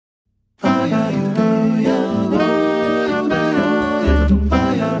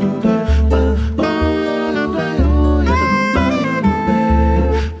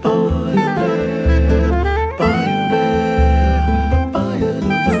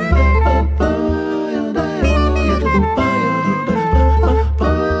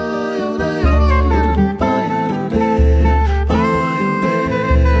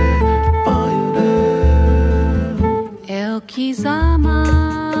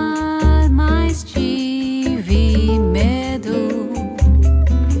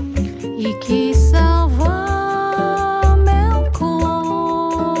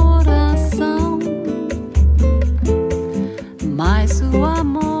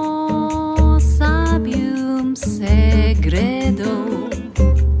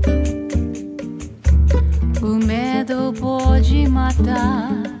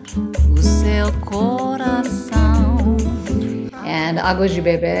Água de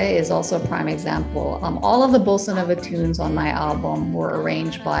Bebê is also a prime example. All of the bossa nova tunes on my album were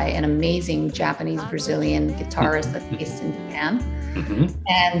arranged by an amazing Japanese-Brazilian guitarist that's based in Japan. Mm-hmm.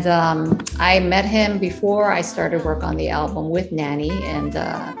 And I met him before I started work on the album with Nanny. And,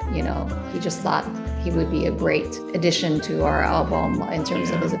 he just thought he would be a great addition to our album in terms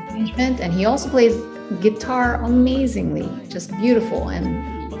of his arrangement. And he also plays guitar amazingly, just beautiful.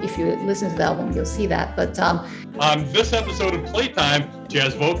 And if you listen to the album, you'll see that. But on this episode of Playtime,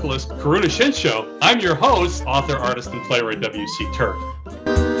 jazz vocalist Karuna Shinsho, I'm your host, author, artist, and playwright W.C. Turk.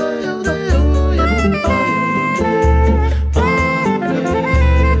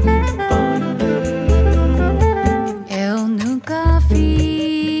 Eu nunca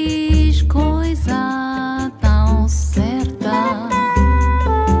fiz coisa tão certa.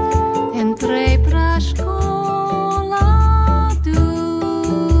 Entrei pra escola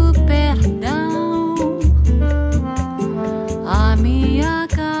do perdão. A minha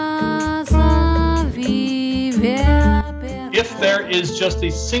casa vive aberta. If there is just a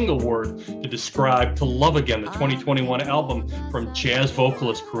single word to describe To Love Again, the 2021 album from jazz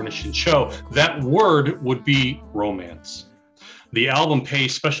vocalist Karuna Shinsho, that word would be romance. The album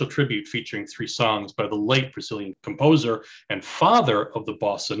pays special tribute featuring 3 songs by the late Brazilian composer and father of the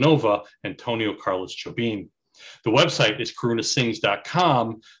bossa nova, Antonio Carlos Jobim. The website is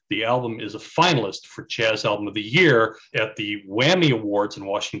karunasings.com. The album is a finalist for Jazz Album of the Year at the Whammy Awards in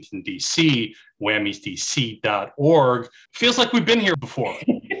Washington, D.C., whammysdc.org. Feels like we've been here before.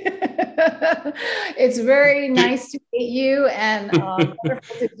 It's very nice to meet you and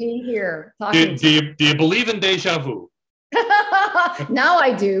wonderful to be here talking to you. Do you believe in deja vu? Now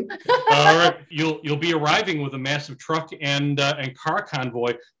I do. All right, you'll be arriving with a massive truck and car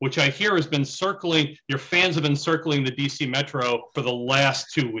convoy, which I hear has been circling. Your fans have been circling the DC Metro for the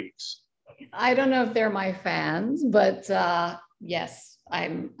last 2 weeks. I don't know if they're my fans, but yes,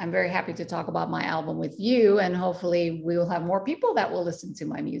 I'm very happy to talk about my album with you, and hopefully we will have more people that will listen to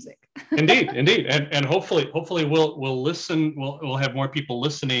my music. Indeed, and hopefully we'll listen. We'll have more people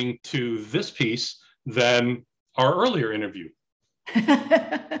listening to this piece than our earlier interview,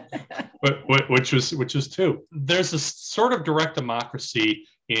 which was 2. There's a sort of direct democracy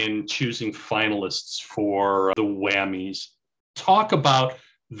in choosing finalists for the Whammys. Talk about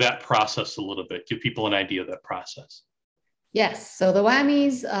that process a little bit. Give people an idea of that process. Yes. So the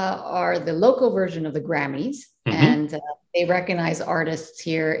Whammys are the local version of the Grammys, and they recognize artists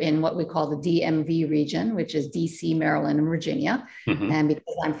here in what we call the DMV region, which is DC, Maryland, and Virginia. And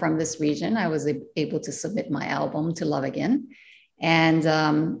because I'm from this region, I was able to submit my album To Love Again. And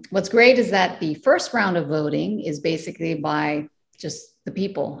what's great is that the first round of voting is basically by just the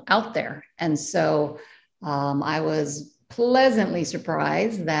people out there. And so I was pleasantly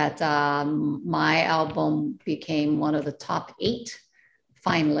surprised that my album became one of the top 8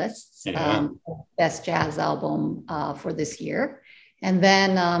 finalists, best jazz album for this year. And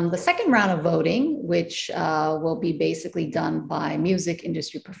then the second round of voting, which will be basically done by music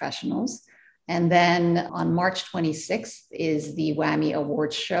industry professionals. And then on March 26th is the Whammy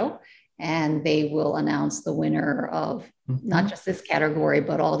Awards show. And they will announce the winner of not just this category,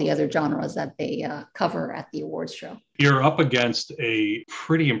 but all the other genres that they cover at the awards show. You're up against a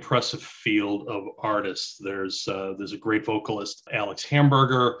pretty impressive field of artists. There's a great vocalist, Alex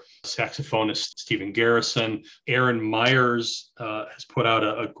Hamburger, saxophonist, Stephen Garrison. Aaron Myers has put out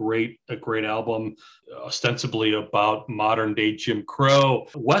a great album, ostensibly about modern day Jim Crow.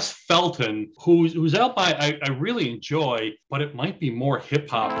 Wes Felton, whose album I really enjoy, but it might be more hip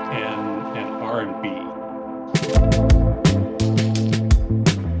hop and R&B.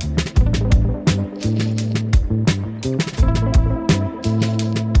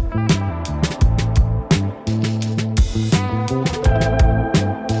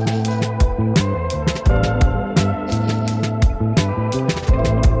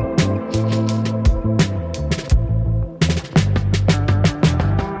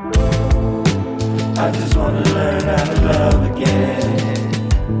 I just want to learn how to love again.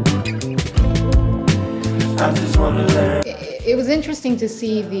 I just want to learn. It was interesting to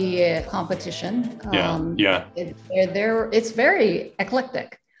see the competition. It's very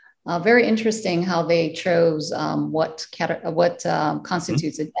eclectic. Very interesting how they chose what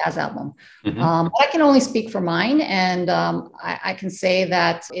constitutes a jazz album. I can only speak for mine, and I can say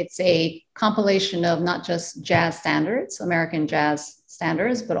that it's a compilation of not just jazz standards, American jazz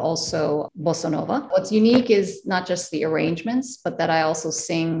standards, but also bossa nova. What's unique is not just the arrangements, but that I also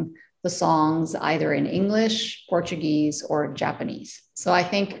sing the songs either in English, Portuguese, or Japanese. So I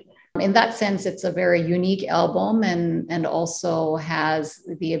think in that sense, it's a very unique album, and also has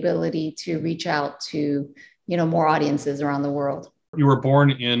the ability to reach out to, more audiences around the world. You were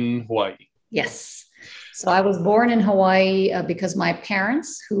born in Hawaii. Yes. So I was born in Hawaii because my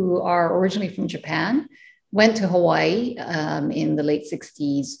parents, who are originally from Japan, went to Hawaii in the late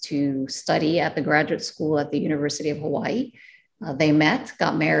 60s to study at the graduate school at the University of Hawaii. They met,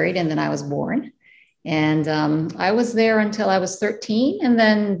 got married, and then I was born. And I was there until I was 13. And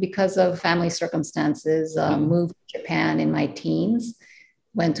then because of family circumstances, moved to Japan in my teens,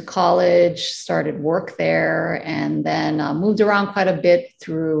 went to college, started work there, and then moved around quite a bit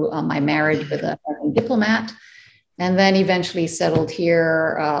through my marriage with a diplomat. And then eventually settled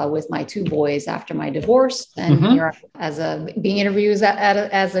here with my two boys after my divorce. And here being interviewed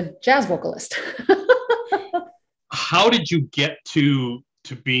as a jazz vocalist. How did you get to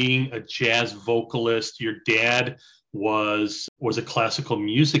being a jazz vocalist? Your dad was a classical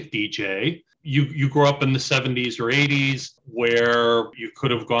music DJ. You grew up in the 70s or 80s where you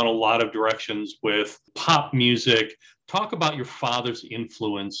could have gone a lot of directions with pop music. Talk about your father's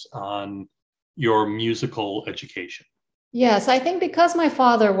influence on your musical education. Yes, I think because my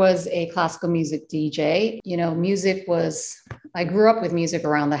father was a classical music DJ, I grew up with music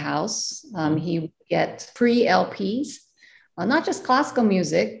around the house. He would get free LPs, not just classical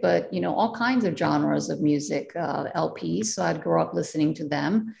music, but, all kinds of genres of music LPs. So I'd grow up listening to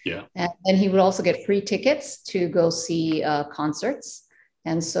them. Yeah. And then he would also get free tickets to go see concerts.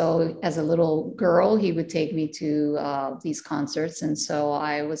 And so as a little girl, he would take me to these concerts. And so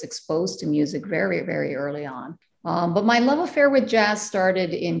I was exposed to music very, very early on. But my love affair with jazz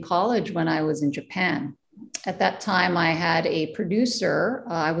started in college when I was in Japan. At that time, I had a producer.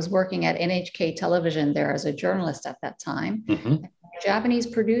 I was working at NHK television there as a journalist at that time. A Japanese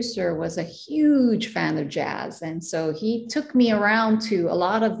producer was a huge fan of jazz. And so he took me around to a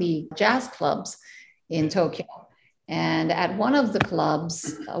lot of the jazz clubs in Tokyo. And at one of the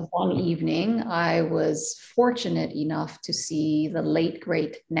clubs, one evening, I was fortunate enough to see the late,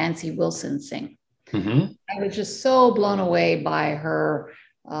 great Nancy Wilson sing. I was just so blown away by her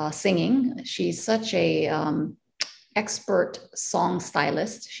singing. She's such a expert song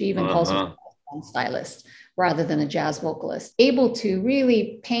stylist. She even calls herself a song stylist rather than a jazz vocalist, able to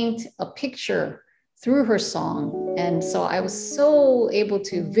really paint a picture through her song. And so I was so able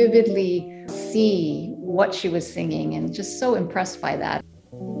to vividly see what she was singing and just so impressed by that.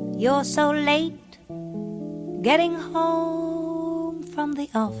 You're so late getting home from the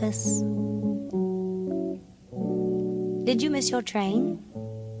office. Did you miss your train?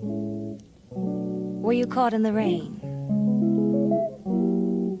 Were you caught in the rain?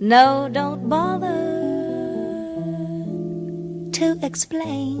 No, don't bother to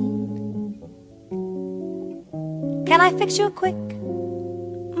explain. Can I fix you a quick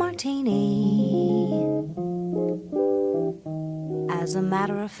martini? As a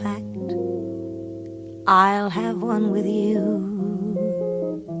matter of fact, I'll have one with you.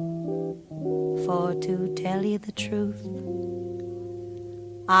 For to tell you the truth,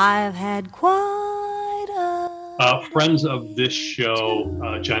 I've had quite a... Friends of this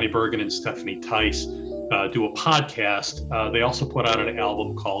show, Johnny Bergen and Stephanie Tice, do a podcast. They also put out an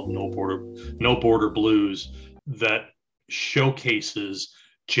album called No Border Blues that showcases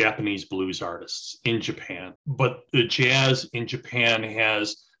Japanese blues artists in Japan. But the jazz in Japan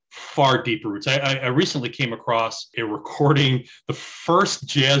has far deeper roots. I recently came across a recording, the first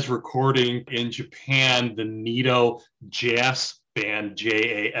jazz recording in Japan, the Nido Jazz Band,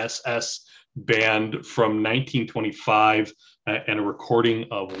 JASS band from 1925, and a recording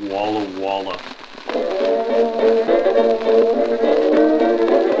of Walla Walla.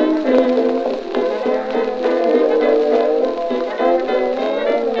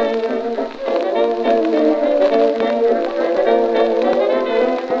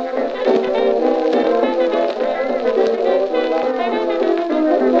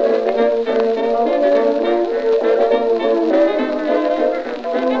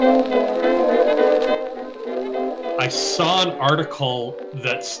 I saw an article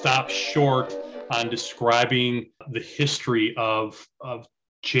that stopped short on describing the history of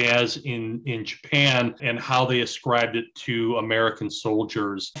jazz in Japan and how they ascribed it to American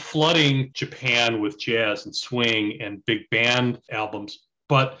soldiers flooding Japan with jazz and swing and big band albums.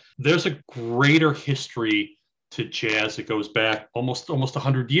 But there's a greater history to jazz that goes back almost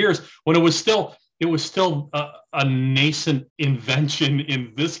 100 years when it was still a nascent invention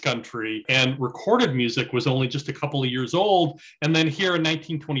in this country, and recorded music was only just a couple of years old. And then here in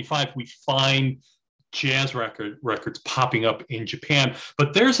 1925, we find jazz records popping up in Japan.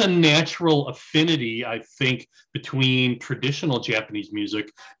 But there's a natural affinity, I think, between traditional Japanese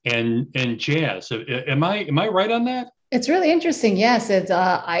music and jazz. Am I right on that? It's really interesting. Yes,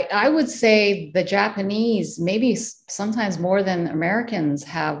 I would say the Japanese, maybe sometimes more than Americans,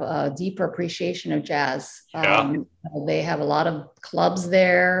 have a deeper appreciation of jazz. Yeah, They have a lot of clubs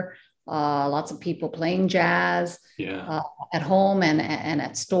there, lots of people playing jazz yeah. uh, at home and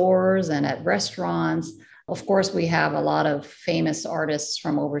at stores and at restaurants. Of course, we have a lot of famous artists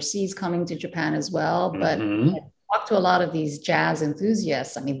from overseas coming to Japan as well. But Hmm. talk to a lot of these jazz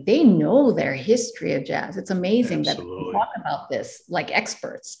enthusiasts. I mean, they know their history of jazz. It's amazing that they Absolutely. talk about this like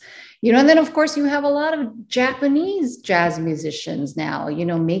experts, and then of course you have a lot of Japanese jazz musicians now,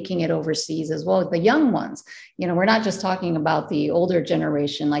 making it overseas as well. The young ones, we're not just talking about the older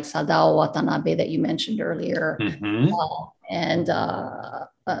generation like Sadao Watanabe that you mentioned earlier, Hmm. and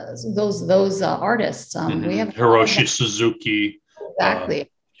those artists. We Hmm. have a lot of them. Hiroshi Suzuki. Uh, Exactly.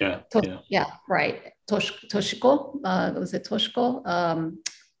 yeah, yeah. Yeah, right. Toshiko, was it Toshiko? The one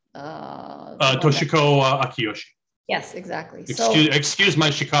that, Toshiko Akiyoshi. yes, exactly. Excuse my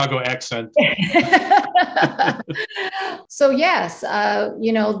Chicago accent. So yes,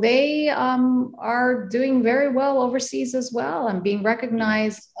 they are doing very well overseas as well and being Yeah,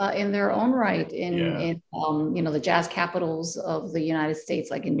 recognized in their own right in yeah. the jazz capitals of the United States,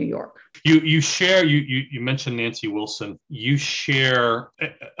 like in New York. You mentioned Nancy Wilson. You share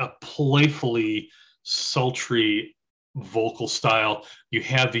a playfully sultry vocal style. You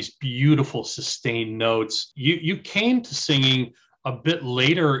have these beautiful sustained notes. You came to singing a bit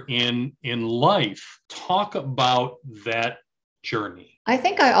later in life. Talk about that journey. I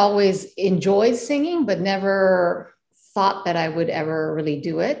think I always enjoyed singing, but never thought that I would ever really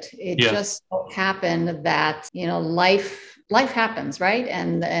do it. It Yeah, just so happened that, life happens, right?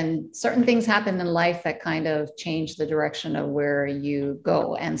 And certain things happen in life that kind of change the direction of where you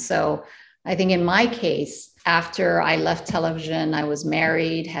go. And so I think in my case, after I left television, I was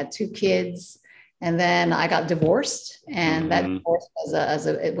married, had two kids, and then I got divorced. And that hmm, divorce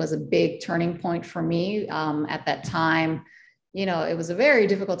it was a big turning point for me at that time. It was a very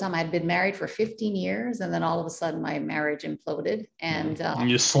difficult time. I'd been married for 15 years, and then all of a sudden my marriage imploded. And and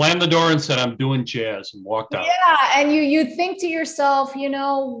you slammed the door and said, "I'm doing jazz," and walked out. yeah, and you think to yourself,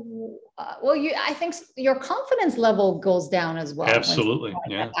 I think your confidence level goes down as well when something Absolutely, like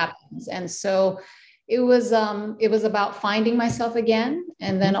that yeah. happens. And so it was about finding myself again,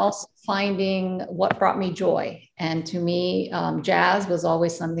 and then Mhm. also finding what brought me joy. And to me, jazz was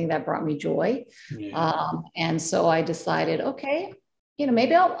always something that brought me joy. Yeah. And so I decided, okay,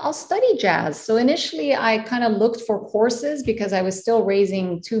 maybe I'll study jazz. So initially, I kind of looked for courses because I was still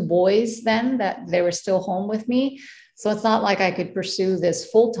raising two boys then, that they were still home with me. So it's not like I could pursue this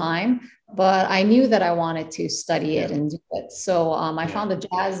full time, but I knew that I wanted to study it Yeah. and do it. So I Yeah. found a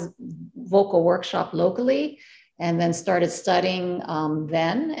jazz vocal workshop locally and then started studying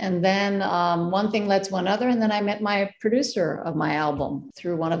then. And then one thing led to another. And then I met my producer of my album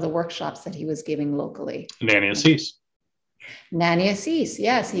through one of the workshops that he was giving locally. Nanny Assis. Nani Assis,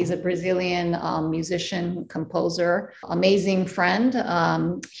 yes, he's a Brazilian musician, composer, amazing friend.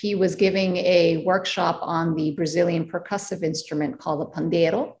 He was giving a workshop on the Brazilian percussive instrument called the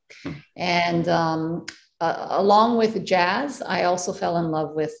pandeiro. And along with jazz, I also fell in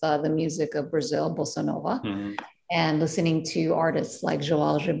love with the music of Brazil, bossa nova, Mm-hmm. and listening to artists like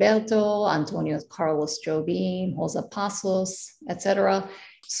João Gilberto, Antonio Carlos Jobim, Rosa Passos, etc.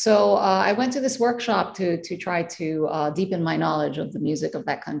 So I went to this workshop to try to deepen my knowledge of the music of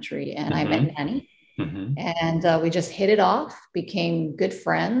that country, and I met Mm-hmm. Nani. Mm-hmm. And we just hit it off, became good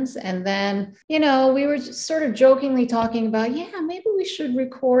friends. And then, we were just sort of jokingly talking about, yeah, maybe we should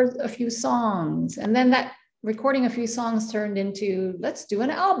record a few songs. And then that recording a few songs turned into, let's do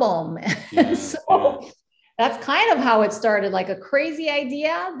an album. Yeah, And so yeah. that's kind of how it started, like a crazy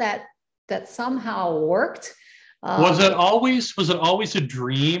idea that somehow worked. Was it always a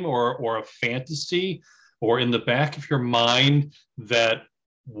dream or a fantasy or in the back of your mind that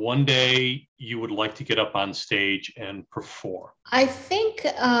one day you would like to get up on stage and perform? I think,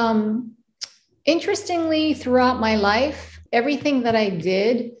 interestingly, throughout my life, everything that I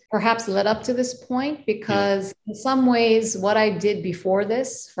did perhaps led up to this point Yeah. because, in some ways, what I did before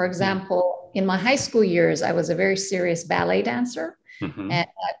this, for example, in my high school years, I was a very serious ballet dancer. Mm-hmm. And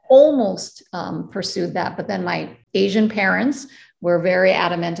I almost pursued that. But then my Asian parents were very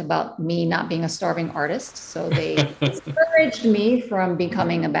adamant about me not being a starving artist. So they discouraged me from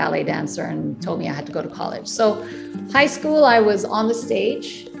becoming a ballet dancer and told me I had to go to college. So high school, I was on the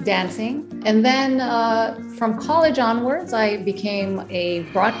stage dancing. And then from college onwards, I became a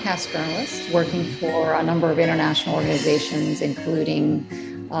broadcast journalist working for a number of international organizations, including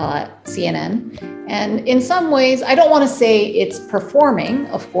CNN. And in some ways, I don't want to say it's performing,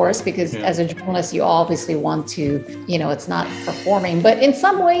 of course, because as a journalist, you obviously want to, it's not performing. But in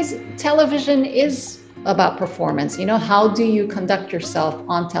some ways, television is about performance. How do you conduct yourself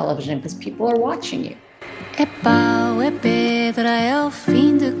on television? Because people are watching you. É pau, é pedra, é o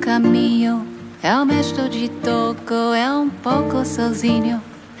fim do caminho. É o mestre de toco, é pouco sozinho.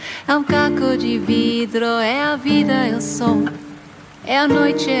 É caco de vidro, é a vida, eu sou. É a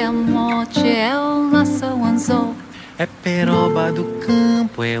noite, é a morte, é o laço anzol. É peroba do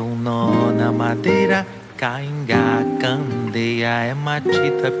campo, é nó na madeira. Caingá, candeia, é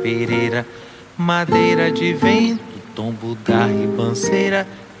matita pereira. Madeira de vento, tombo da ribanceira.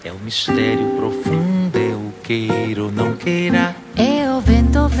 É o mistério profundo, é o queira ou não queira. É o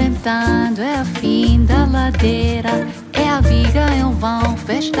vento ventando, é o fim da ladeira. É a viga, é o vão,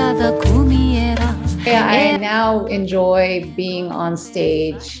 festa da cumieira. I now enjoy being on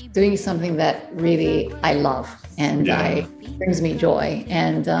stage, doing something that really I love and brings me joy.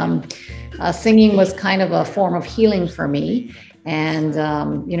 And singing was kind of a form of healing for me, and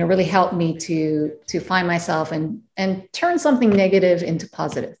really helped me to find myself and turn something negative into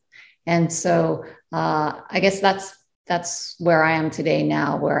positive. And so I guess that's where I am today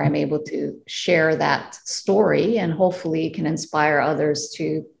now, where I'm able to share that story and hopefully can inspire others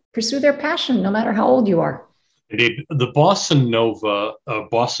to pursue their passion, no matter how old you are. Indeed. The bossa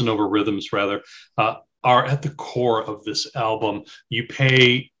nova rhythms, rather, are at the core of this album. You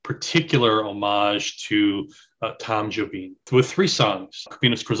pay particular homage to Tom Jobim with 3 songs: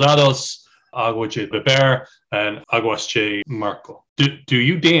 Cabinos Cruzados, Agua de Beber, and Aguas de Marco. Do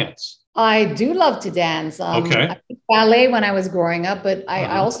you dance? I do love to dance. Okay. I did ballet when I was growing up, but I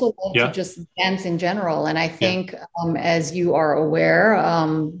also love to just dance in general. And I think, as you are aware,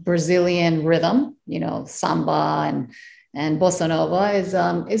 Brazilian rhythm, samba and bossa nova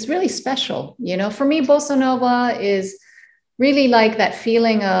is really special. For me, bossa nova is really like that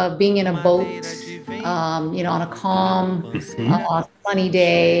feeling of being in a boat, on a calm, sunny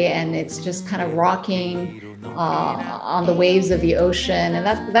day, and it's just kind of rocking on the waves of the ocean, and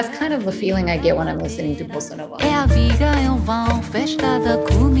that's kind of the feeling I get when I'm listening to bossa nova. É a viga, é o vão, festa da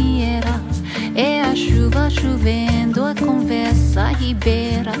cumieira. É a chuva chovendo, a conversa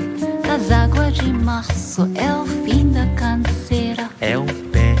ribeira. Das águas de março, é o fim da canseira. É o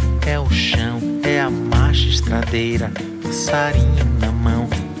pé, é o chão, é a marcha estradeira. Passarinho na mão,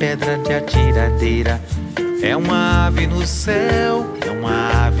 pedra de atiradeira. É uma ave no céu, é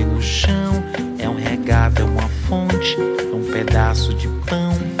uma ave no chão. É regado, é uma fonte, é pedaço de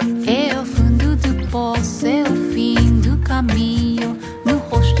pão. É o fundo do poço, é o fim do caminho. No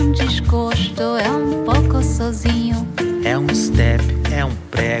rosto desgosto, é pouco sozinho. É step, é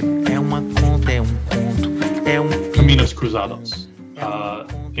prego, é uma conta, é conto, é Caminos Cruzados,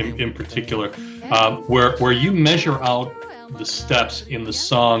 in particular, where you measure out the steps in the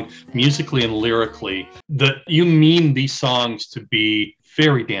song musically and lyrically, that you mean these songs to be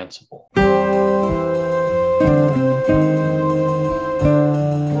very danceable.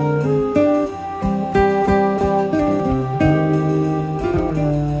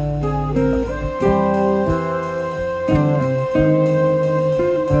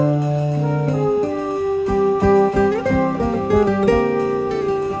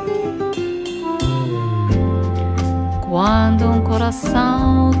 Quando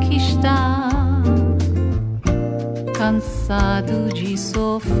coração que está cansado de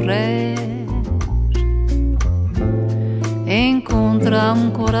sofrer encontra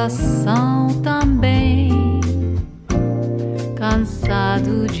coração também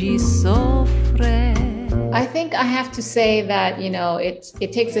cansado de sofrer. I think I have to say that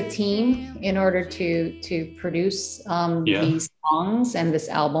it takes a team in order to produce these songs and this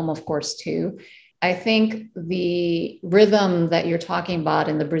album, of course, too. I think the rhythm that you're talking about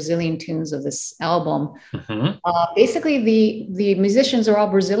in the Brazilian tunes of this album, basically the musicians are all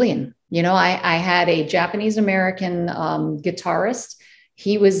Brazilian. I had a Japanese American guitarist.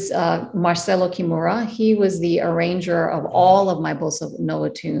 He was Marcelo Kimura. He was the arranger of all of my bossa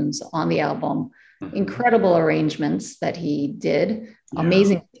nova tunes on the album. Incredible arrangements that he did.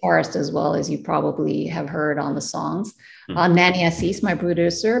 Amazing guitarist as well, as you probably have heard on the songs. Nani Assis, my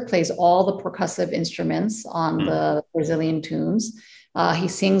producer, plays all the percussive instruments on the Brazilian tunes. He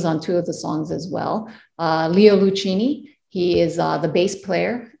sings on 2 of the songs as well. Leo Lucchini, he is the bass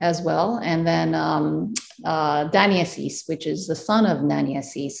player as well. And then Dani Assis, which is the son of Nani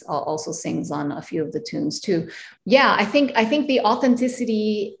Assis, also sings on a few of the tunes too. Yeah, I think the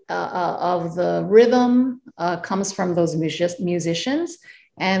authenticity of the rhythm comes from those musicians.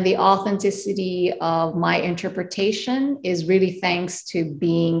 And the authenticity of my interpretation is really thanks to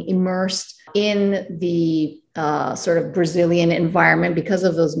being immersed in the sort of Brazilian environment because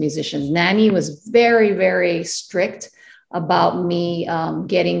of those musicians. Nani was very, very strict about me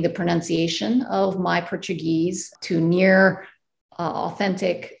getting the pronunciation of my Portuguese to near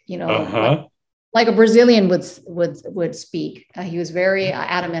authentic, like a Brazilian would speak. He was very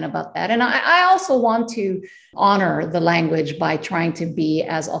adamant about that. And I also want to honor the language by trying to be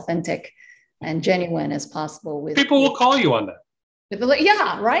as authentic and genuine as possible. People will call you on that.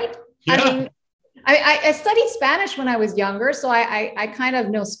 Yeah, right? Yeah. I mean, I studied Spanish when I was younger, so I kind of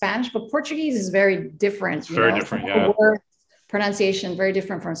know Spanish, but Portuguese is very different. It's very different, yeah. Word pronunciation, very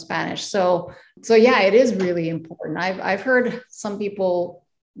different from Spanish. So yeah, it is really important. I've heard some people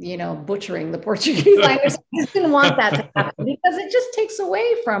butchering the Portuguese language. I just didn't want that to happen because it just takes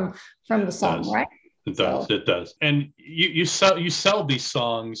away from the song, right? It does. And you sell these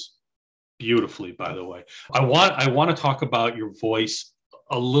songs beautifully, by the way. I want to talk about your voice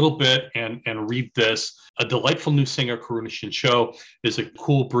a little bit and read this. A delightful new singer, Karuna Shinsho, is a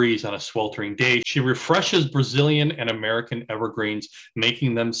cool breeze on a sweltering day. She refreshes Brazilian and American evergreens,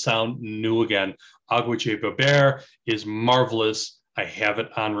 making them sound new again. Agua de Beber is marvelous. I have it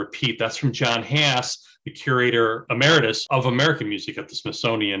on repeat. That's from John Hass, the curator emeritus of American music at the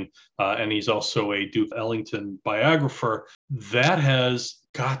Smithsonian. And he's also a Duke Ellington biographer. That has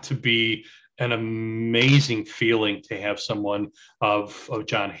got to be an amazing feeling to have someone of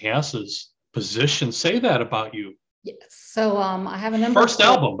John Hass's position say that about you. Yes. So I have a number. First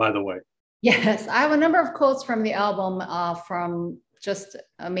album, by the way. Yes. I have a number of quotes from the album from just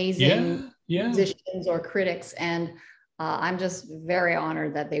amazing musicians or critics. And I'm just very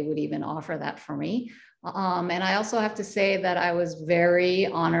honored that they would even offer that for me. And I also have to say that I was very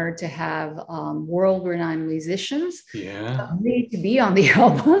honored to have world-renowned musicians agree to be on the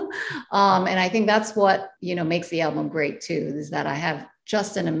album. And I think that's what, makes the album great too, is that I have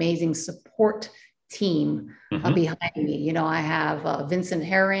just an amazing support team behind me. I have Vincent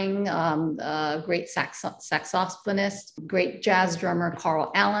Herring, great saxophonist, great jazz drummer,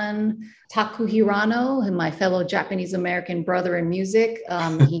 Carl Allen, Taku Hirano, and my fellow Japanese American brother in music.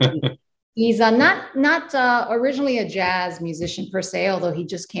 He's not originally a jazz musician per se, although he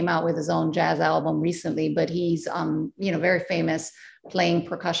just came out with his own jazz album recently, but he's very famous playing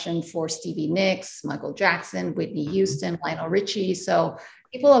percussion for Stevie Nicks, Michael Jackson, Whitney Houston, Lionel Richie. So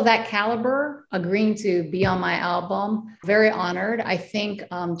people of that caliber agreeing to be on my album, very honored. I think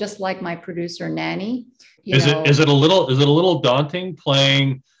just like my producer Nani. Is it a little daunting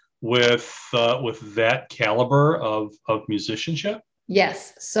playing with that caliber of musicianship?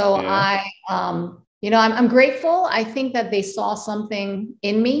 Yes. So I'm grateful. I think that they saw something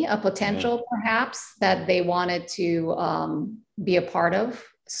in me, a potential perhaps that they wanted to be a part of.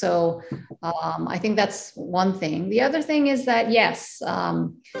 So I think that's one thing. The other thing is that, yes,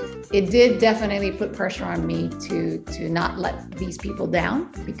 it did definitely put pressure on me to not let these people down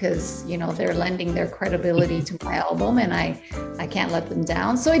because, they're lending their credibility to my album and I can't let them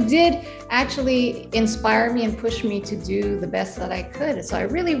down. So it did actually inspire me and push me to do the best that I could. So I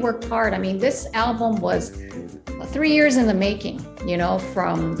really worked hard. I mean, this album was 3 years in the making,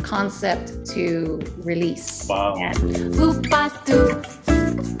 from concept to release. Wow. O pato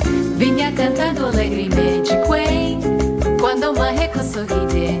vinha cantando alegremente, quem, quando uma reca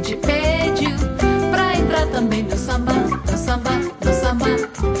sorridente pediu pra entrar também no samba, no samba, no samba.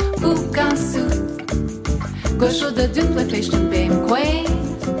 O caço gostou da dupla, fez também quem,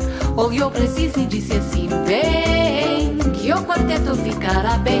 olhou pra si e disse assim, bem, que o quarteto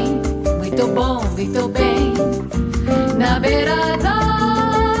ficará bem, muito bom, muito bem. Na beira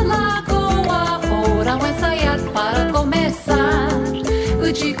da lagoa foram ensaiar para começar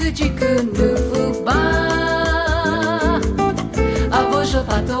o tico-tico no fubá. A voz do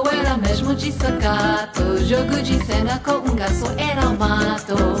pato era mesmo de sacato, jogo de cena com garçom era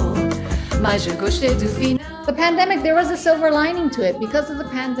mato, mas eu gostei do final. The pandemic, there was a silver lining to it. Because of the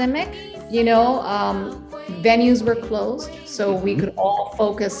pandemic, venues were closed, so we could all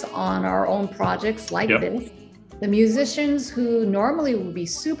focus on our own projects like this. The musicians who normally would be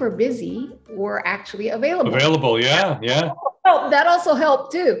super busy were actually available. Yeah. Oh, that also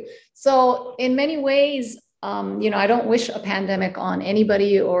helped too. So in many ways, I don't wish a pandemic on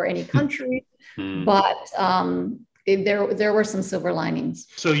anybody or any country, but there were some silver linings.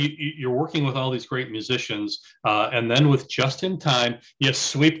 So you're working with all these great musicians, and then with Just in Time, you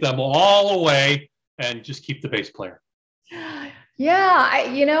sweep them all away and just keep the bass player. Yeah,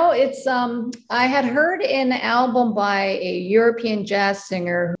 it's I had heard an album by a European jazz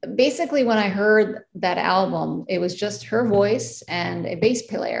singer. Basically, when I heard that album, it was just her voice and a bass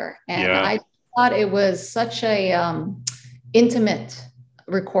player, and Yeah. I thought it was such a intimate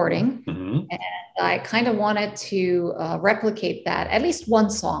recording. Mhm. And I kind of wanted to replicate that, at least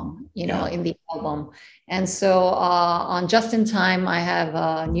one song, Yeah. in the album. And so on Just in Time, I have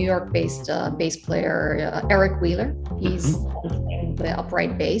a New York-based bass player, Eric Wheeler. He's playing the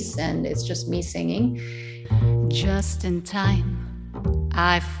upright bass, and it's just me singing. Just in time,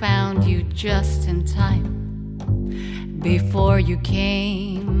 I found you just in time. Before you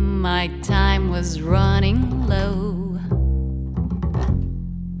came, my time was running low.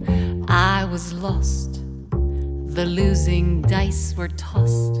 I was lost, the losing dice were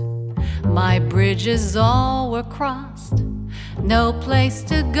tossed. My bridges all were crossed, no place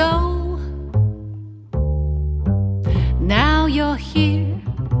to go. Now you're here,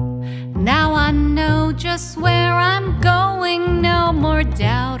 now I know just where I'm going. No more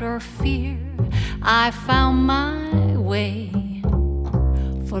doubt or fear, I found my way.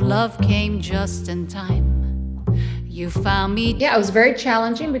 For love came just in time. You found me. Yeah, it was very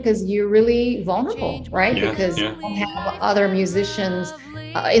challenging because you're really vulnerable, right? Yeah, Because yeah. you don't have other musicians,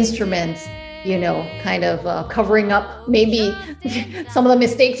 instruments, kind of covering up maybe some of the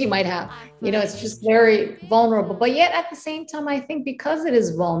mistakes you might have. It's just very vulnerable. But yet at the same time, I think because it is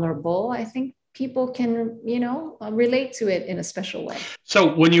vulnerable, I think people can, relate to it in a special way.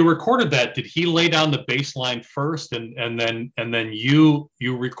 So when you recorded that, did he lay down the bass line first and then you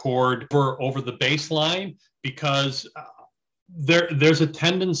record over the bass line? Because there's a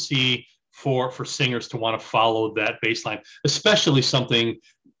tendency for singers to want to follow that bass line, especially something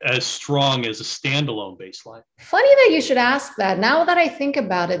as strong as a standalone bass line. Funny that you should ask that. Now that I think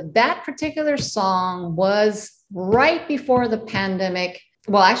about it, that particular song was right before the pandemic.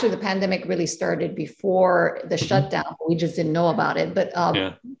 Well, actually, the pandemic really started before the shutdown. We just didn't know about it. But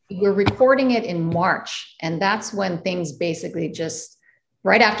we're recording it in March. And that's when things basically just,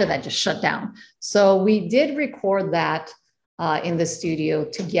 right after that, just shut down. So we did record that in the studio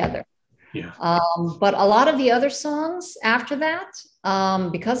together. Yeah. But a lot of the other songs after that,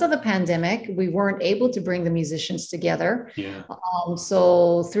 because of the pandemic, we weren't able to bring the musicians together. Yeah.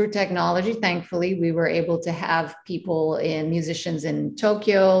 So through technology, thankfully, we were able to have musicians in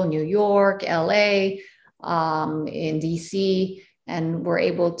Tokyo, New York, LA, in DC, and we're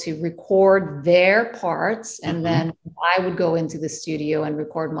able to record their parts. And then I would go into the studio and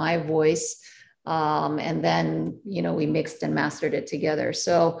record my voice. And then, we mixed and mastered it together.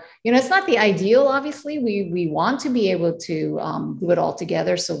 So, it's not the ideal, obviously. We want to be able to do it all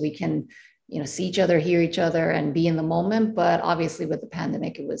together so we can, see each other, hear each other, and be in the moment. But obviously with the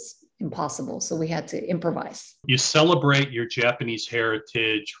pandemic, it was impossible. So we had to improvise. You celebrate your Japanese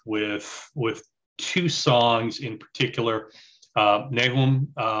heritage with two songs in particular, Nehum,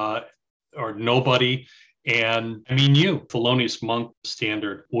 or Nobody, and I Mean You, Thelonious Monk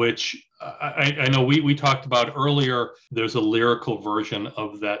standard, which I know we talked about earlier. There's a lyrical version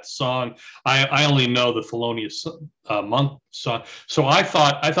of that song. I only know the Thelonious Monk song. So I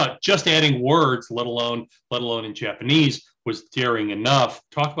thought just adding words, let alone in Japanese, was daring enough.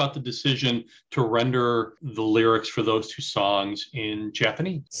 Talk about the decision to render the lyrics for those two songs in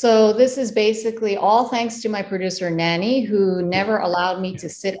Japanese. So this is basically all thanks to my producer, Nanny, who never allowed me to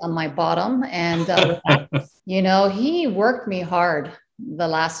sit on my bottom. And, he worked me hard the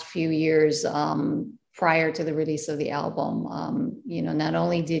last few years prior to the release of the album. Not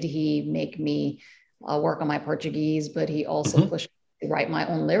only did he make me work on my Portuguese, but he also pushed me to write my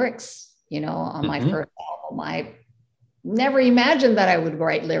own lyrics, on my first album. I never imagined that I would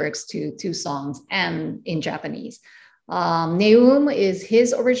write lyrics to two songs and in Japanese. Neum is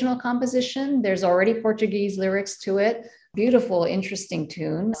his original composition. There's already Portuguese lyrics to it. Beautiful, interesting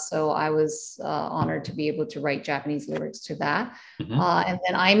tune. So I was honored to be able to write Japanese lyrics to that. And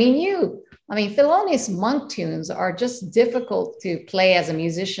then I Mean You. Thelonious Monk tunes are just difficult to play as a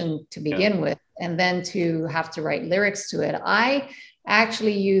musician to begin with, and then to have to write lyrics to it. I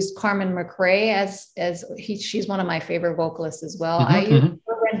actually used Carmen McRae she's one of my favorite vocalists as well. I used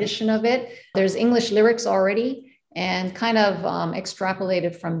her rendition of it. There's English lyrics already, and kind of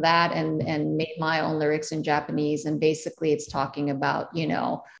extrapolated from that and made my own lyrics in Japanese. And basically it's talking about,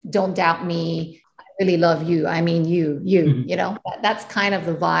 don't doubt me, I really love you, I mean you, that's kind of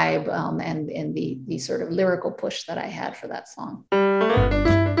the vibe and the sort of lyrical push that I had for that song.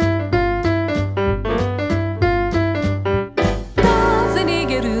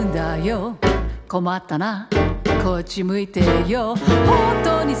 困ったなこっち向いてよ本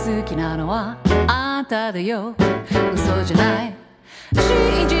当に好きなのはあんただよ嘘じゃない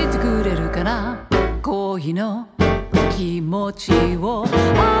かな恋の気持ちを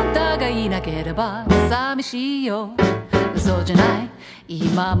あんたがいなければ寂しいよそうじゃない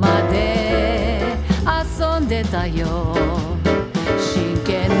今まで遊んでたよ真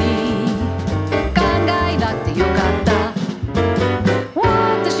剣に考えなくてよかった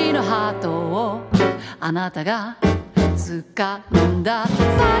私のハートをあなたが掴んだ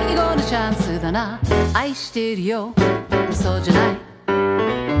最後のチャンスだな愛してるよそうじゃない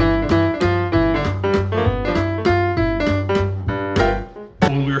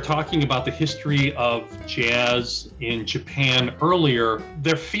When we were talking about the history of jazz in Japan earlier,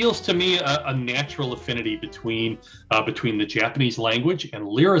 there feels to me a natural affinity between the Japanese language and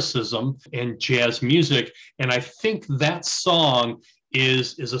lyricism and jazz music. And I think that song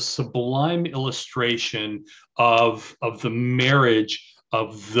is a sublime illustration of the marriage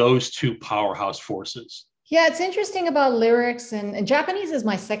of those two powerhouse forces. Yeah, it's interesting about lyrics, and Japanese is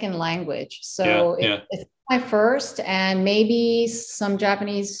my second language. So it's my first, and maybe some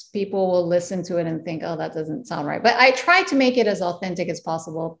Japanese people will listen to it and think, oh, that doesn't sound right. But I try to make it as authentic as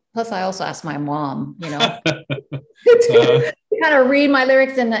possible. Plus, I also asked my mom, to kind of read my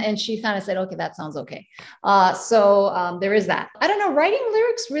lyrics, and she kind of said, okay, that sounds okay. So there is that. I don't know, writing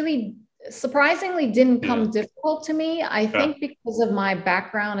lyrics really surprisingly didn't come difficult to me. I think because of my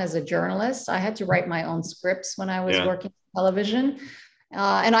background as a journalist, I had to write my own scripts when I was working on television.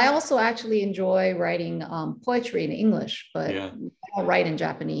 And I also actually enjoy writing poetry in English, but I don't write in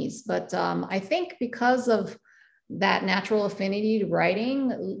Japanese. But I think because of that natural affinity to writing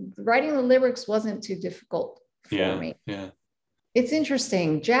the lyrics wasn't too difficult for me. Yeah. It's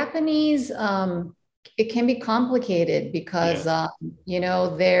interesting. Japanese, it can be complicated because,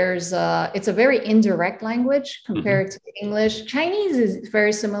 it's a very indirect language compared to English. Chinese is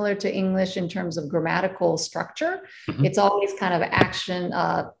very similar to English in terms of grammatical structure. It's always kind of action,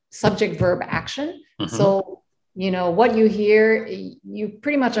 subject, verb, action. So, what you hear, you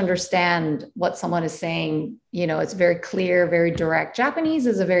pretty much understand what someone is saying. It's very clear, very direct. Japanese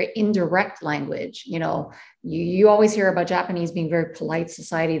is a very indirect language. You always hear about Japanese being very polite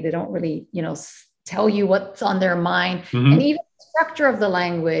society. They don't really, tell you what's on their mind. And even the structure of the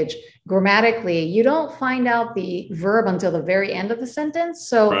language, grammatically, you don't find out the verb until the very end of the sentence.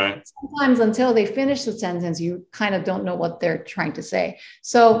 So sometimes until they finish the sentence, you kind of don't know what they're trying to say.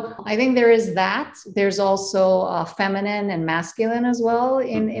 So I think there is that. There's also feminine and masculine as well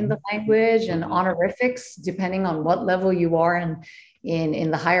in the language, and honorifics, depending on what level you are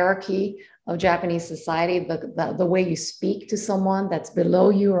in the hierarchy of Japanese society. The way you speak to someone that's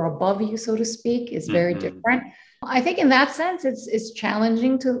below you or above you, so to speak, is very different. I think in that sense, it's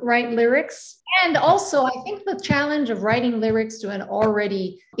challenging to write lyrics. And also, I think the challenge of writing lyrics to an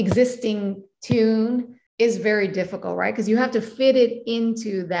already existing tune is very difficult, right? Because you have to fit it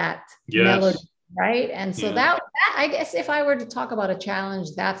into that melody, right? And so that, I guess if I were to talk about a challenge,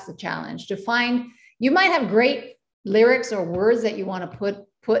 that's the challenge. To find, you might have great lyrics or words that you want to put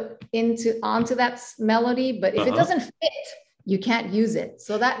onto that melody, but if it doesn't fit, you can't use it.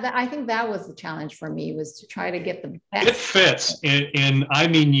 So that I think that was the challenge for me, was to try to get the best. It fits, and I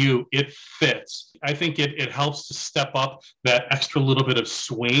mean it fits. I think it helps to step up that extra little bit of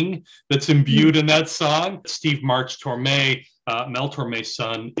swing that's imbued in that song. Steve March Torme, Mel Torme's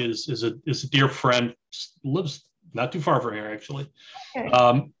son, is a dear friend, lives not too far from here, actually.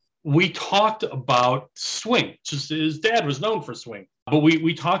 Okay. We talked about swing. Just his dad was known for swing, but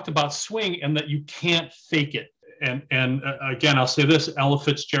we talked about swing and that you can't fake it. And again, I'll say this: Ella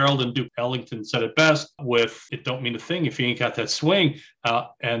Fitzgerald and Duke Ellington said it best with "It don't mean a thing if you ain't got that swing."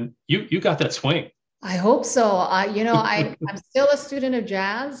 And you got that swing. I hope so. I'm still a student of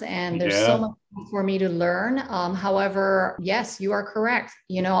jazz, and there's so much for me to learn. However, yes, you are correct.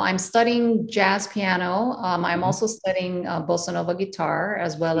 I'm studying jazz piano. I'm also studying bossa nova guitar,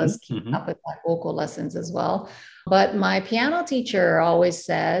 as well as keeping up with my vocal lessons as well. But my piano teacher always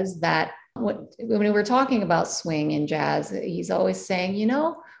says that when we're talking about swing in jazz, he's always saying,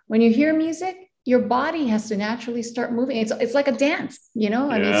 when you hear music, your body has to naturally start moving. It's like a dance, it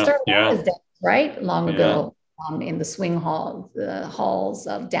started out as dance, right? Long ago in the swing halls, the halls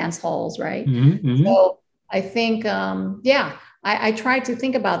of dance halls, right? So I think, I try to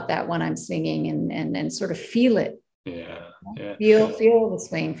think about that when I'm singing and sort of feel it. Feel the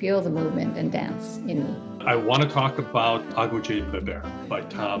swing, feel the movement and dance in me. I want to talk about Aguje Beber by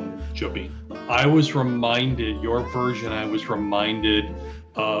Tom Jobim. I was reminded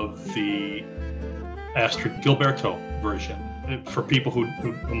of the Astrid Gilberto version. For people who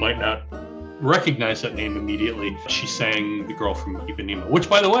might not recognize that name immediately, she sang The Girl from Ipanema, which,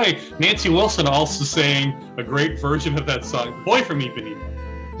 by the way, Nancy Wilson also sang a great version of that song, Boy from Ipanema.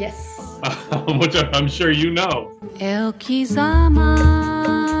 Yes. Which I'm sure you know. Eu quis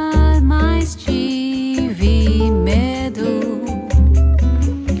amar, mas tive medo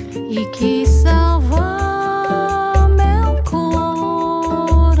e quis salvar meu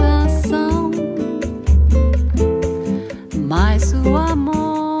coração, mas o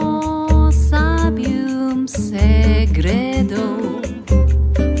amor sabe segredo.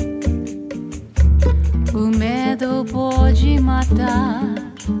 O medo pode matar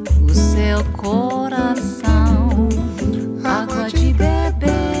o seu coração. Água de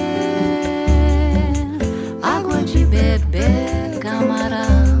beber,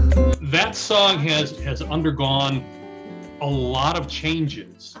 camarada. That song has undergone a lot of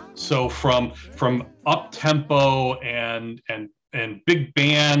changes. So from up tempo and big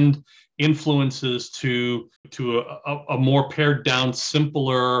band influences to a more pared down,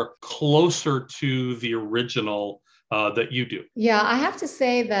 simpler, closer to the original that you do. Yeah, I have to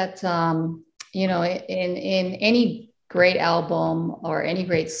say that in any great album or any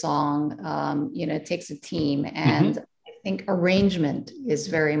great song, it takes a team, and I think arrangement is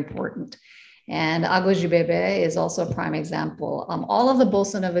very important. And Água de Beber is also a prime example. All of the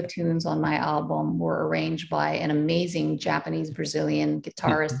bossa nova tunes on my album were arranged by an amazing Japanese-Brazilian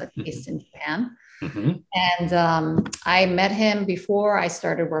guitarist that's based in Japan. And I met him before I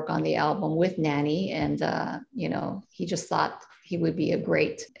started work on the album with Nanny. And, he just thought he would be a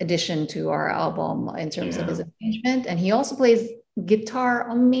great addition to our album in terms of his arrangement. And he also plays guitar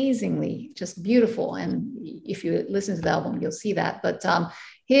amazingly, just beautiful. And if you listen to the album, you'll see that. But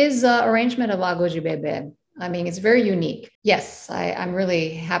his arrangement of Água de Beber, I mean, it's very unique. Yes, I'm really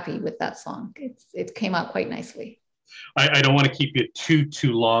happy with that song. It came out quite nicely. I don't want to keep it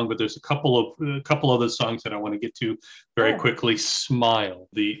too long, but there's a couple other songs that I want to get to very quickly. Smile,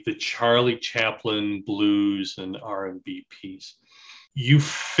 the Charlie Chaplin blues and R&B piece. You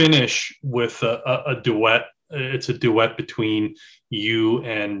finish with a duet. It's a duet between you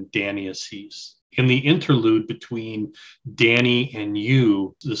and Danny Assis. In the interlude between Danny and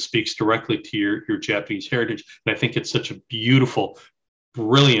you, this speaks directly to your Japanese heritage. And I think it's such a beautiful,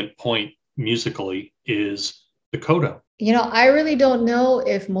 brilliant point musically is the coda. I really don't know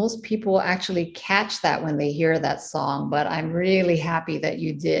if most people actually catch that when they hear that song, but I'm really happy that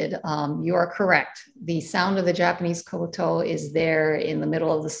you did. You are correct. The sound of the Japanese koto is there in the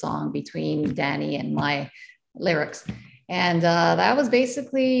middle of the song between Danny and my lyrics. And that was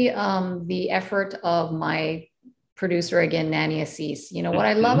basically the effort of my producer, again, Nanny Assis. What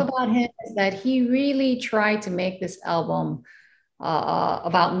I love about him is that he really tried to make this album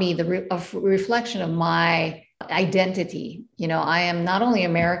about me, a reflection of my identity. I am not only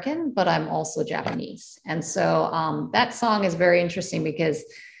American, but I'm also Japanese. And so that song is very interesting because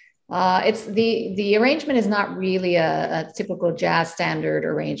it's the arrangement is not really a typical jazz standard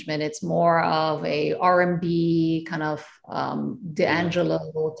arrangement. It's more of a R&B kind of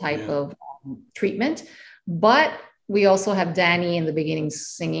D'Angelo type of treatment. But we also have Danny in the beginning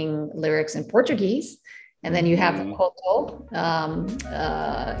singing lyrics in Portuguese. And then you have the koto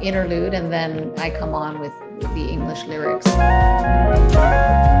interlude, and then I come on with the English lyrics.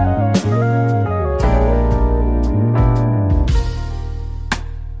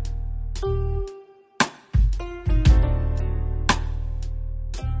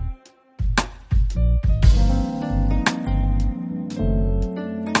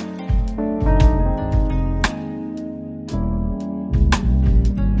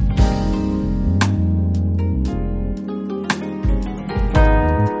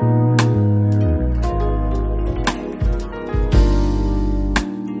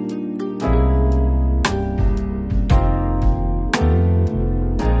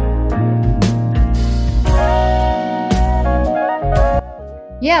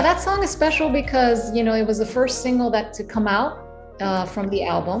 Yeah, that song is special because, it was the first single to come out from the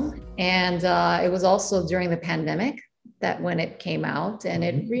album. And it was also during the pandemic that when it came out. And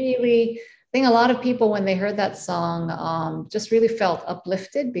it really, I think a lot of people, when they heard that song, just really felt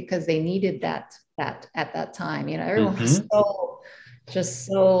uplifted because they needed that at that time. Everyone was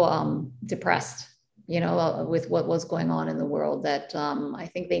so depressed, with what was going on in the world that I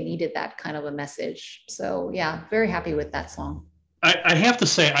think they needed that kind of a message. So yeah, very happy with that song. I have to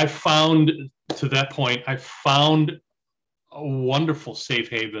say, I found a wonderful safe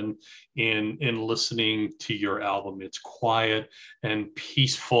haven in listening to your album. It's quiet and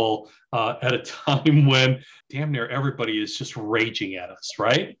peaceful at a time when damn near everybody is just raging at us,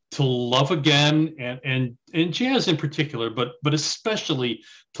 right? To love again, and jazz in particular, but especially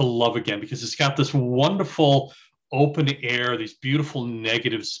to love again, because it's got this wonderful open air, these beautiful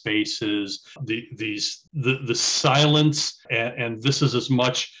negative spaces, the silence, and this is as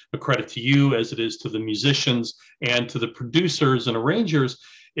much a credit to you as it is to the musicians and to the producers and arrangers,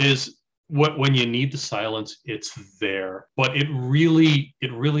 is when you need the silence, it's there. But it really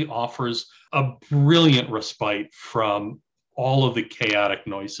offers a brilliant respite from all of the chaotic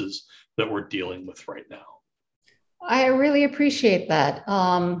noises that we're dealing with right now. I really appreciate that.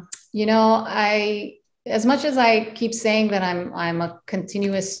 As much as I keep saying that I'm a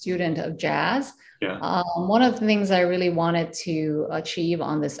continuous student of jazz, yeah. One of the things I really wanted to achieve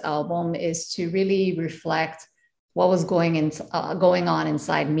on this album is to really reflect what was going on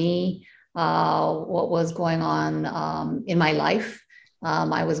inside me, what was going on in my life.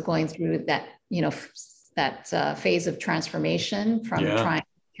 I was going through that, that phase of transformation from trying to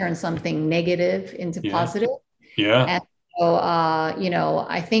turn something negative into positive. Yeah. And so,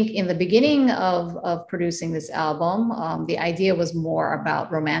 I think in the beginning of producing this album, the idea was more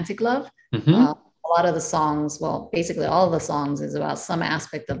about romantic love. Mm-hmm. A lot of the songs, well, basically all of the songs is about some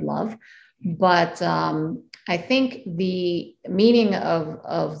aspect of love. But I think the meaning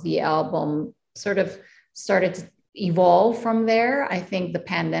of the album sort of started to evolve from there. I think the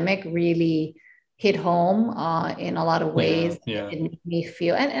pandemic really hit home in a lot of ways. Yeah. It made me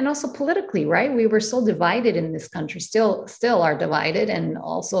feel, and also politically, right? We were so divided in this country, still are divided, and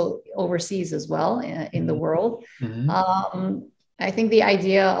also overseas as well in the world. Mm-hmm. I think the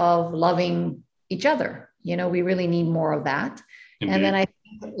idea of loving each other, we really need more of that. Indeed. And then I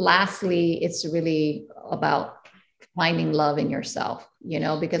think lastly, it's really about finding love in yourself,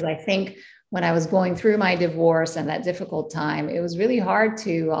 because I think when I was going through my divorce and that difficult time, it was really hard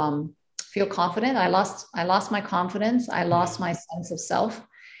to feel confident. I lost my confidence. I lost my sense of self.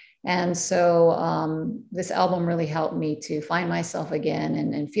 And so this album really helped me to find myself again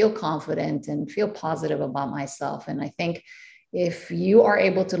and feel confident and feel positive about myself. And I think if you are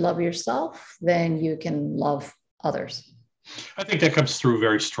able to love yourself, then you can love others. I think that comes through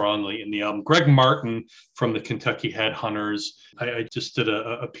very strongly in the album. Greg Martin from the Kentucky Headhunters, I just did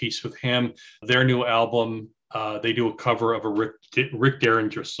a piece with him. Their new album, they do a cover of a Rick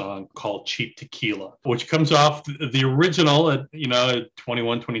Derringer song called Cheap Tequila, which comes off the original at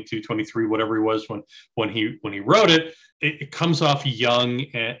 21, 22, 23, whatever he was when he wrote it. It comes off young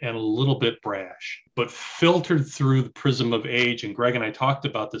and a little bit brash, but filtered through the prism of age. And Greg and I talked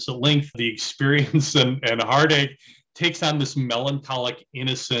about this at length. The experience and heartache takes on this melancholic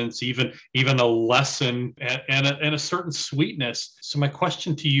innocence, even a lesson and a certain sweetness. So my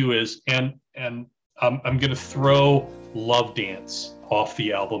question to you is, and I'm going to throw Love Dance off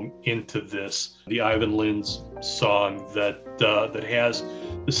the album into this, the Ivan Lins song that has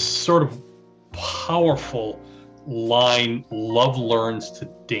this sort of powerful line, "Love learns to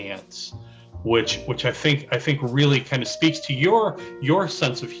dance," which I think really kind of speaks to your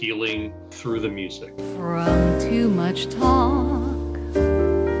sense of healing through the music. From too much talk,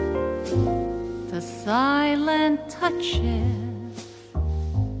 the silent touches,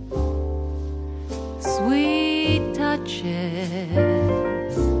 sweet touches.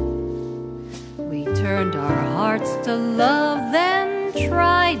 We turned our hearts to love, then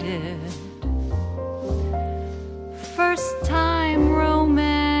tried it. First time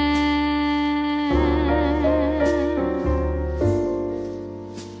romance.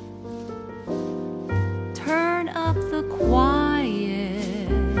 Turn up the quiet.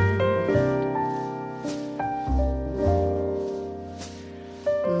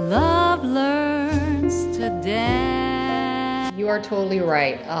 Love learns to dance. You are totally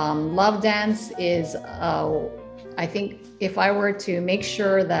right. Love Dance is, I think if I were to make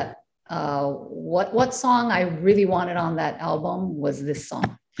sure that what song I really wanted on that album was this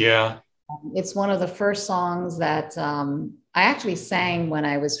song. Yeah. It's one of the first songs that I actually sang when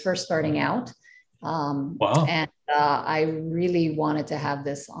I was first starting out. Wow. And I really wanted to have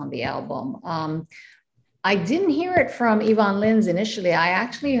this on the album. I didn't hear it from Yvonne Lins initially. I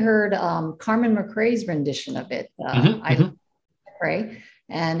actually heard Carmen McRae's rendition of it. McRae,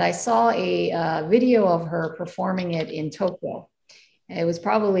 and I saw a video of her performing it in Tokyo. It was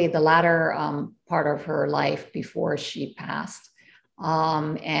probably the latter part of her life before she passed.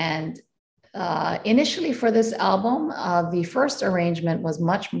 Initially for this album, the first arrangement was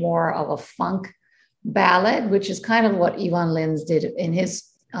much more of a funk ballad, which is kind of what Yvonne Lins did in his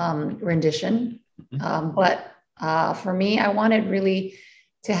rendition. But for me, I wanted really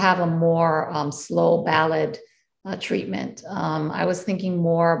to have a more slow ballad treatment. I was thinking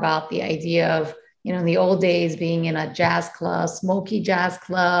more about the idea of in the old days, being in a jazz club, smoky jazz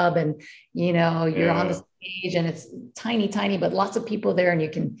club, and, you're on the stage and it's tiny, tiny, but lots of people there, and you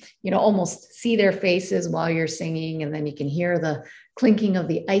can, almost see their faces while you're singing. And then you can hear the clinking of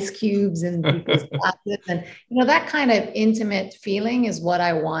the ice cubes in people's glasses. And, that kind of intimate feeling is what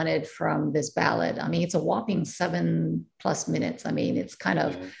I wanted from this ballad. I mean, it's a whopping 7+ minutes. I mean, it's kind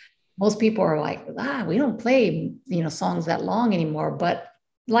of, most people are like, we don't play, songs that long anymore. But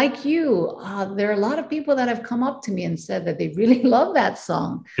like you, there are a lot of people that have come up to me and said that they really love that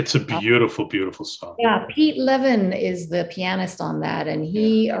song. It's a beautiful, beautiful song. Yeah, Pete Levin is the pianist on that, and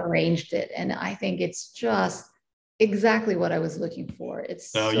he arranged it. And I think it's just exactly what I was looking for.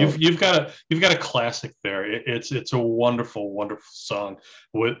 It's you've got a classic there. It's a wonderful, wonderful song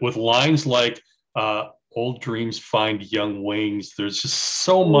with lines like "Old dreams find young wings." There's just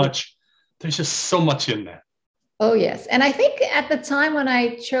so much. There's just so much in that. Oh, yes. And I think at the time when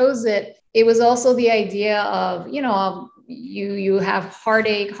I chose it, it was also the idea of, you have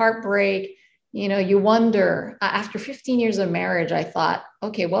heartache, heartbreak, you wonder. After 15 years of marriage, I thought,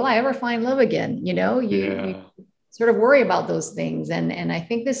 okay, will I ever find love again? You sort of worry about those things. And I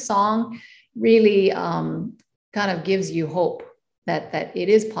think this song really kind of gives you hope that it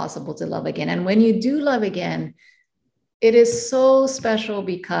is possible to love again. And when you do love again, it is so special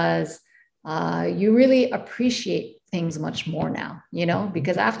because you really appreciate things much more now,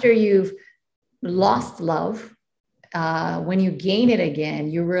 because after you've lost love, when you gain it again,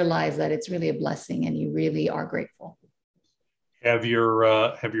 you realize that it's really a blessing and you really are grateful. Have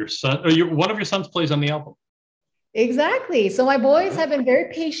your son, one of your sons plays on the album? Exactly. So my boys have been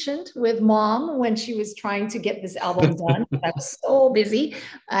very patient with mom when she was trying to get this album done. I was so busy.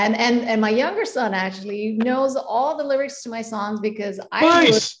 And my younger son actually knows all the lyrics to my songs because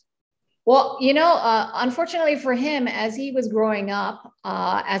well, unfortunately for him, as he was growing up,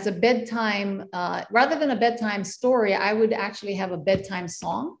 as a bedtime, rather than a bedtime story, I would actually have a bedtime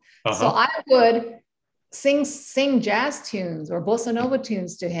song. So I would sing jazz tunes or bossa nova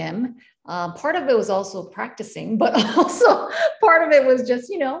tunes to him. Part of it was also practicing, but also part of it was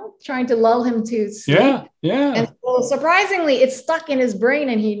just, trying to lull him to sleep. Yeah. And so surprisingly, it's stuck in his brain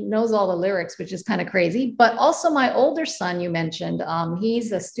and he knows all the lyrics, which is kind of crazy. But also my older son, you mentioned,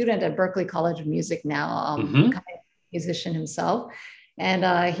 he's a student at Berklee College of Music now, becoming a musician himself.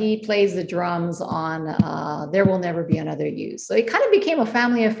 And he plays the drums on There Will Never Be Another You. So it kind of became a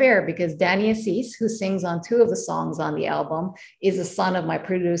family affair because Danny Assis, who sings on 2 of the songs on the album, is the son of my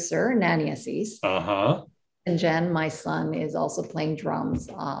producer, Nanny Assis. And Jen, my son, is also playing drums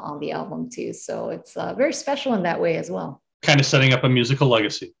on the album too. So it's very special in that way as well. Kind of setting up a musical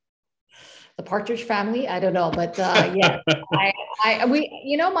legacy. The Partridge Family, I don't know, but yeah,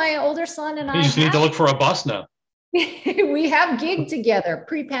 my older son and I. You just need to look for a bus now. We have gigged together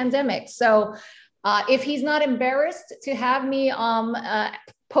pre-pandemic. So if he's not embarrassed to have me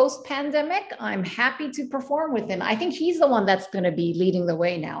post-pandemic, I'm happy to perform with him. I think he's the one that's going to be leading the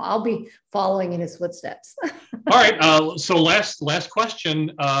way now. I'll be following in his footsteps. All right. So last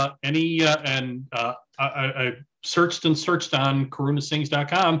question. I searched on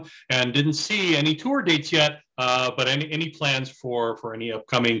karunasings.com and didn't see any tour dates yet. But any plans for any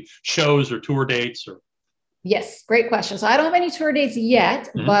upcoming shows or tour dates or? Yes, great question. So I don't have any tour dates yet,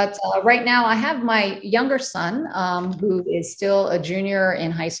 but right now I have my younger son who is still a junior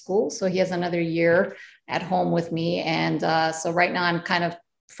in high school. So he has another year at home with me. And so right now I'm kind of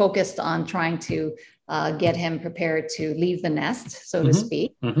focused on trying to get him prepared to leave the nest, so to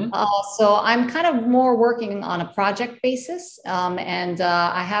speak. So I'm kind of more working on a project basis. And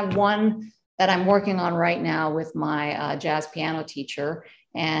I have one that I'm working on right now with my jazz piano teacher.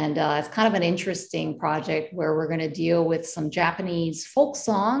 And it's kind of an interesting project where we're going to deal with some Japanese folk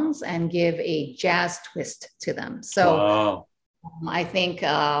songs and give a jazz twist to them. So I think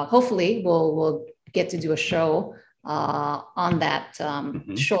hopefully we'll get to do a show on that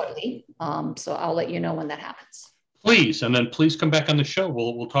shortly. So I'll let you know when that happens. Please, and then please come back on the show.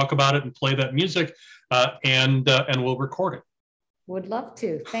 We'll talk about it and play that music, and we'll record it. Would love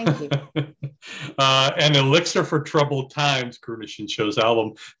to. Thank you. An Elixir for Troubled Times, Karuna Shinsho's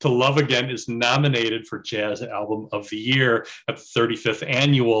album To Love Again, is nominated for Jazz Album of the Year at the 35th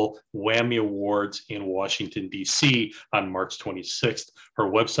Annual Whammy Awards in Washington, D.C. on March 26th. Her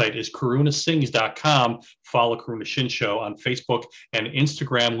website is karunasings.com. Follow Karuna Shinsho on Facebook and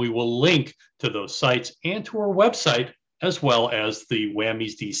Instagram. We will link to those sites and to our website, as well as the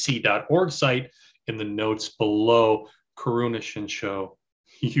whammysdc.org site in the notes below. Karuna Shinsho,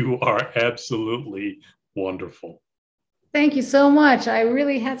 you are absolutely wonderful. Thank you so much. I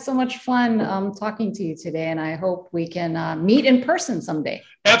really had so much fun talking to you today, and I hope we can meet in person someday.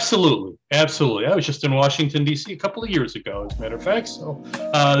 Absolutely, absolutely. I was just in Washington D.C. a couple of years ago, as a matter of fact. So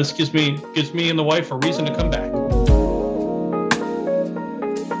this gives me and the wife a reason to come back.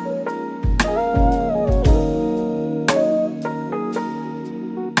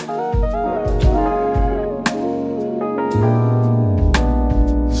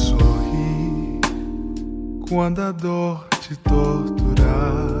 Sorri quando a dor te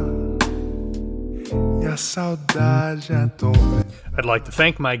torturar e a saudade atormentar. I'd like to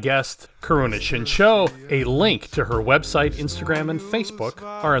thank my guest, Karuna Shinsho. A link to her website, Instagram, and Facebook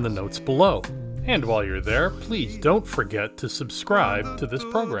are in the notes below. And while you're there, please don't forget to subscribe to this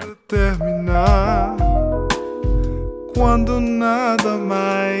program. Terminar quando nada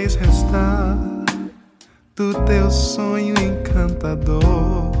mais restar do teu sonho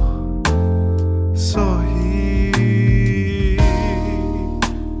encantador. Sorri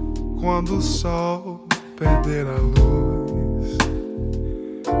quando o sol perder a luz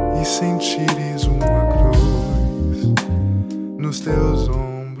e sentires uma cruz nos teus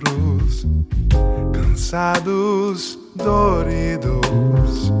ombros, cansados,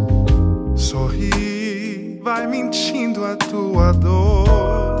 doridos. Sorri, vai mentindo a tua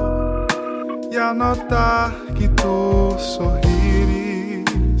dor, e ao notar que tu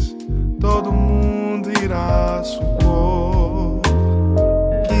sorrires, todo mundo irá supor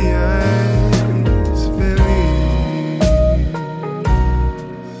que és feliz.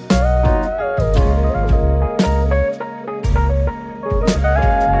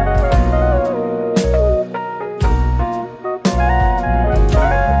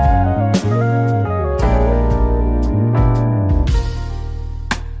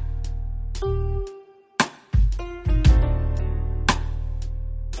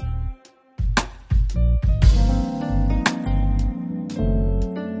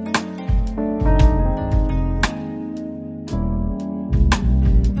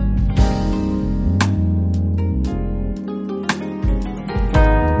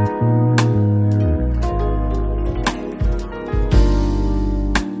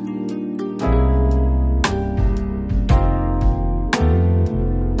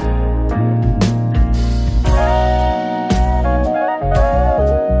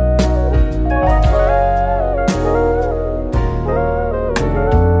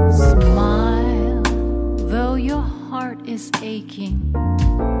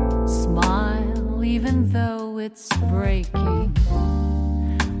 Smile even though it's breaking.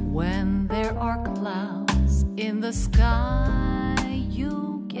 When there are clouds in the sky,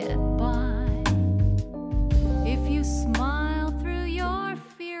 you get by.